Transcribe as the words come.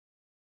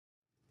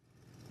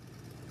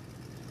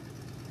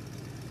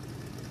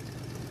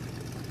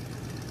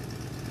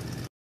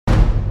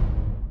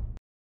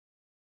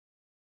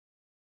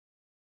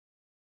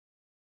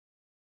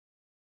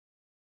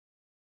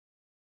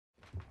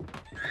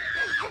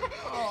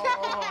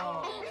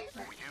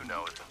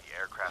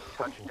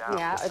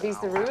Yeah, are these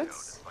the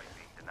roots?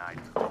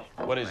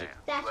 What is it?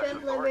 Statue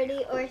of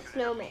Liberty or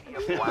snowman?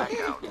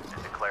 Blackout.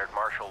 Declared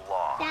martial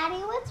law.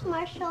 Daddy, what's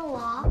martial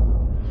law?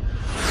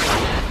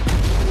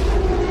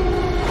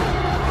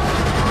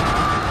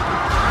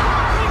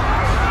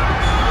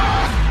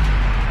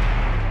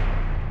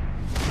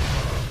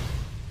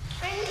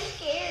 I'm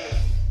scared.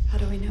 How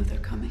do we know they're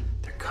coming?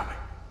 They're coming.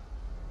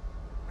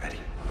 Ready?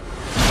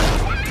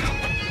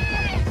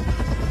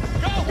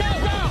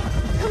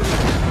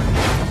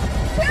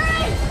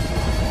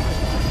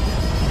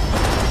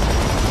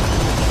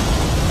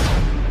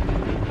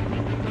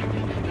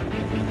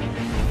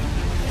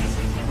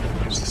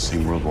 It's the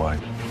same worldwide.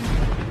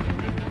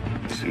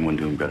 Is anyone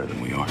doing better than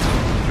we are?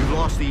 We've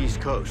lost the East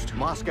Coast.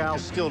 Moscow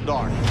is still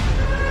dark.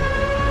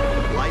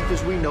 Life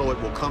as we know it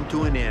will come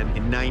to an end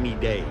in 90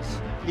 days.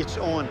 It's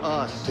on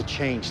us to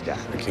change that.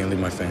 I can't leave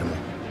my family.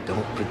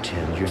 Don't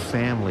pretend your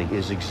family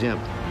is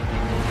exempt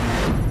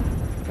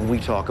when we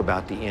talk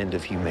about the end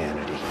of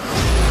humanity.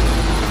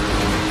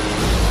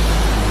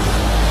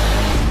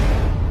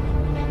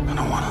 I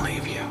don't want to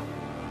leave you.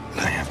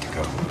 I have to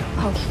go.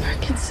 I'll keep our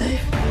kids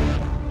safe.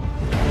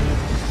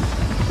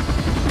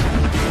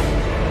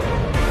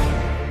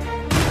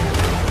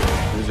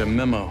 There's a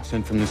memo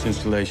sent from this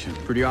installation.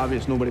 Pretty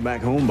obvious nobody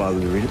back home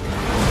bothered to read it.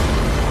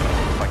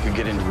 If I could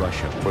get into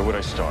Russia, where would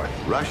I start?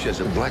 Russia's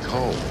a black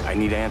hole. I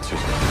need answers.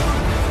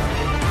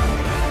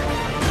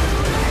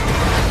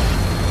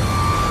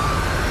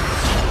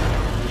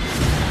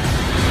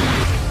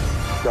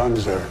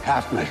 Guns are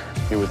half measure,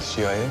 You with the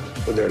CIA?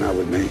 but they're not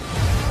with me.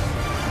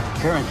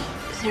 Karen.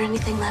 Is there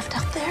anything left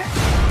out there?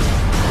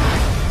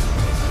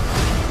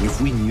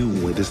 If we knew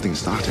where this thing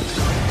started,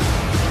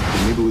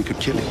 maybe we could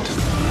kill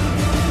it.